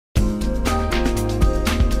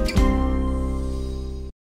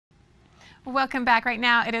Welcome back. Right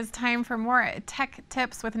now it is time for more tech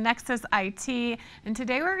tips with Nexus IT, and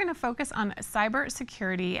today we're going to focus on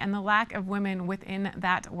cybersecurity and the lack of women within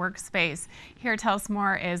that workspace. Here to tell us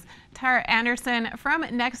more is Tara Anderson from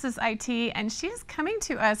Nexus IT, and she's coming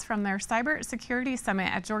to us from their Cybersecurity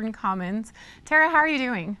Summit at Jordan Commons. Tara, how are you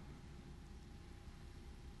doing?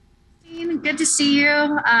 Good to see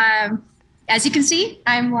you. As you can see,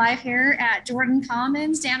 I'm live here at Jordan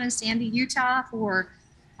Commons down in Sandy, Utah for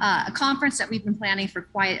a conference that we've been planning for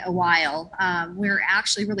quite a while. We're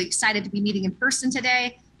actually really excited to be meeting in person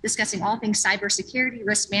today, discussing all things cybersecurity,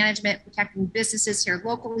 risk management, protecting businesses here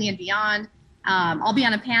locally and beyond. I'll be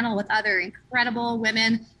on a panel with other incredible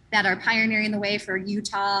women that are pioneering the way for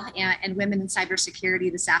Utah and women in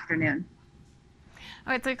cybersecurity this afternoon.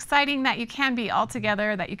 Oh, it's exciting that you can be all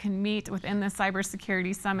together, that you can meet within the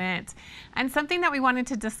Cybersecurity Summit. And something that we wanted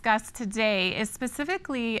to discuss today is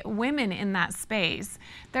specifically women in that space.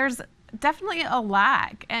 There's definitely a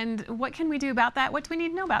lack. And what can we do about that? What do we need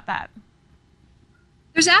to know about that?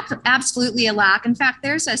 There's absolutely a lack. In fact,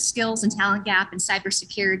 there's a skills and talent gap in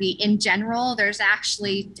cybersecurity in general. There's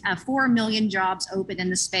actually 4 million jobs open in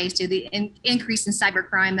the space due to the increase in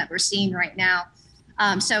cybercrime that we're seeing right now.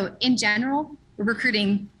 So in general, we're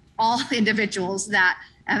recruiting all individuals that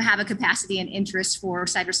have a capacity and interest for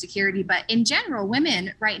cybersecurity. But in general,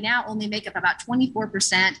 women right now only make up about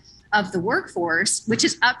 24% of the workforce, which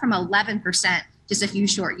is up from 11% just a few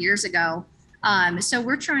short years ago. So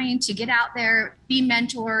we're trying to get out there, be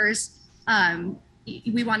mentors.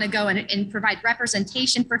 We want to go and provide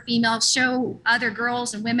representation for females, show other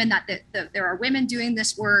girls and women that there are women doing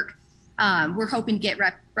this work. We're hoping to get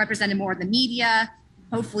represented more in the media.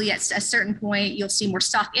 Hopefully at a certain point, you'll see more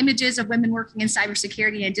stock images of women working in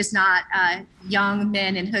cybersecurity and just not young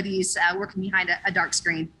men in hoodies working behind a dark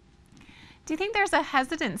screen. Do you think there's a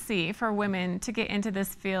hesitancy for women to get into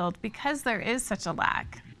this field because there is such a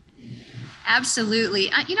lack?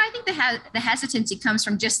 Absolutely. I think the hesitancy comes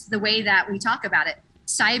from just the way that we talk about it.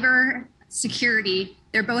 Cyber security,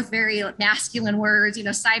 they're both very masculine words.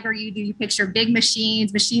 Cyber, you picture big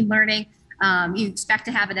machines, machine learning. You expect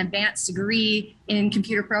to have an advanced degree in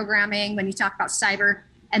computer programming when you talk about cyber.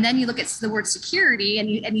 And then you look at the word security and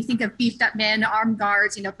you think of beefed up men, armed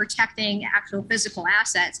guards, protecting actual physical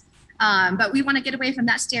assets. But we want to get away from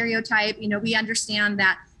that stereotype. We understand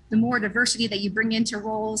that the more diversity that you bring into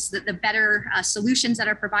roles, the better solutions that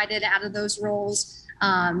are provided out of those roles.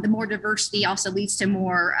 The more diversity also leads to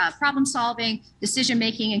more problem solving, decision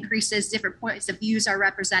making increases, different points of views are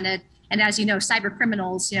represented. And as you know, cyber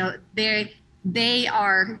criminals, they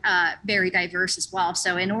are very diverse as well.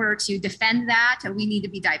 So in order to defend that, we need to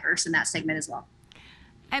be diverse in that segment as well.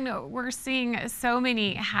 And we're seeing so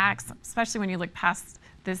many hacks, especially when you look past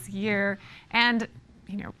this year. And,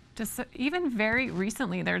 just even very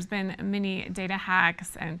recently, there's been many data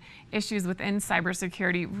hacks and issues within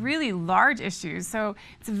cybersecurity, really large issues. So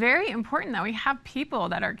it's very important that we have people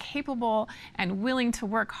that are capable and willing to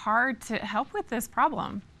work hard to help with this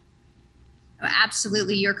problem.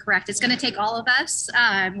 Absolutely, you're correct. It's going to take all of us.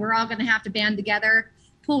 We're all going to have to band together,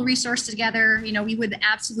 pull resources together. We would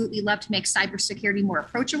absolutely love to make cybersecurity more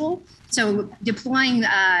approachable. So deploying,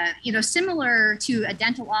 similar to a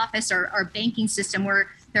dental office or banking system where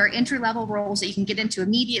there are entry-level roles that you can get into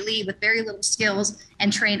immediately with very little skills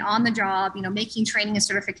and train on the job, making training and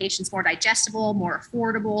certifications more digestible, more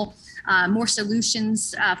affordable, more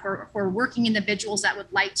solutions for working individuals that would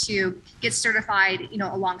like to get certified,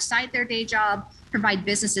 alongside their day job, provide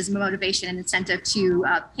businesses motivation and incentive to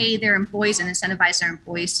pay their employees and incentivize their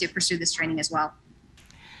employees to pursue this training as well.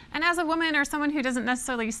 And as a woman or someone who doesn't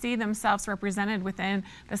necessarily see themselves represented within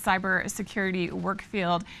the cybersecurity work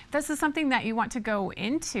field, this is something that you want to go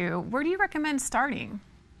into. Where do you recommend starting?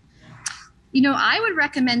 I would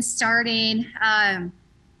recommend starting,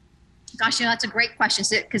 that's a great question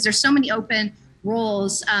because there's so many open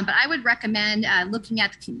roles, but I would recommend looking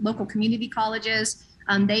at local community colleges.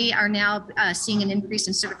 They are now seeing an increase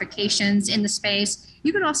in certifications in the space.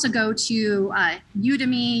 You could also go to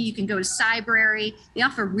Udemy. You can go to Cybrary. They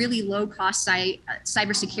offer really low-cost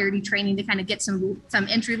cybersecurity training to kind of get some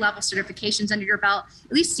entry-level certifications under your belt.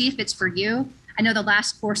 At least see if it's for you. I know the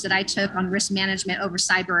last course that I took on risk management over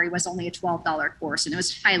Cybrary was only a $12 course, and it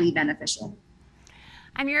was highly beneficial.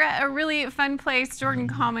 And you're at a really fun place, Jordan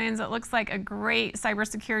Commons. It looks like a great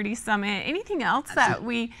cybersecurity summit. Anything else that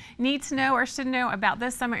we need to know or should know about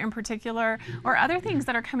this summit in particular, or other things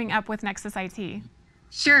that are coming up with Nexus IT?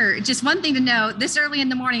 Sure. Just one thing to know, this early in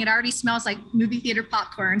the morning, it already smells like movie theater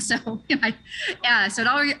popcorn. So, so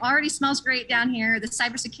it already smells great down here. The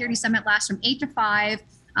Cybersecurity Summit lasts from 8 to 5.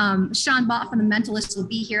 Sean Bott from The Mentalist will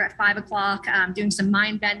be here at 5 o'clock doing some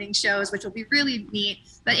mind-bending shows, which will be really neat.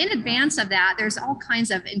 But in advance of that, there's all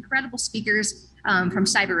kinds of incredible speakers from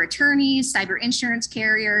cyber attorneys, cyber insurance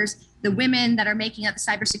carriers, the women that are making up the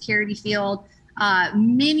cybersecurity field.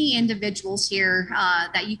 Many individuals here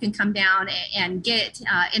that you can come down and get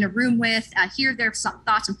in a room with, hear their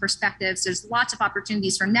thoughts and perspectives. There's lots of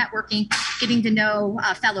opportunities for networking, getting to know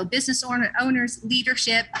fellow business owners,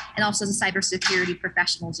 leadership, and also the cybersecurity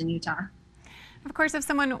professionals in Utah. Of course, if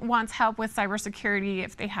someone wants help with cybersecurity,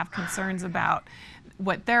 if they have concerns about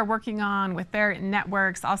what they're working on with their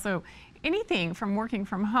networks, also anything from working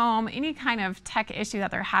from home, any kind of tech issue that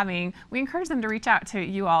they're having, we encourage them to reach out to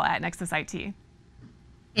you all at Nexus IT.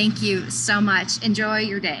 Thank you so much. Enjoy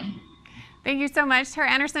your day. Thank you so much, Tara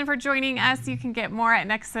Anderson, for joining us. You can get more at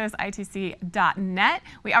nexusitc.net.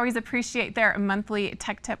 We always appreciate their monthly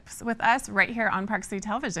tech tips with us right here on Park City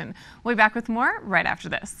Television. We'll be back with more right after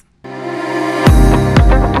this.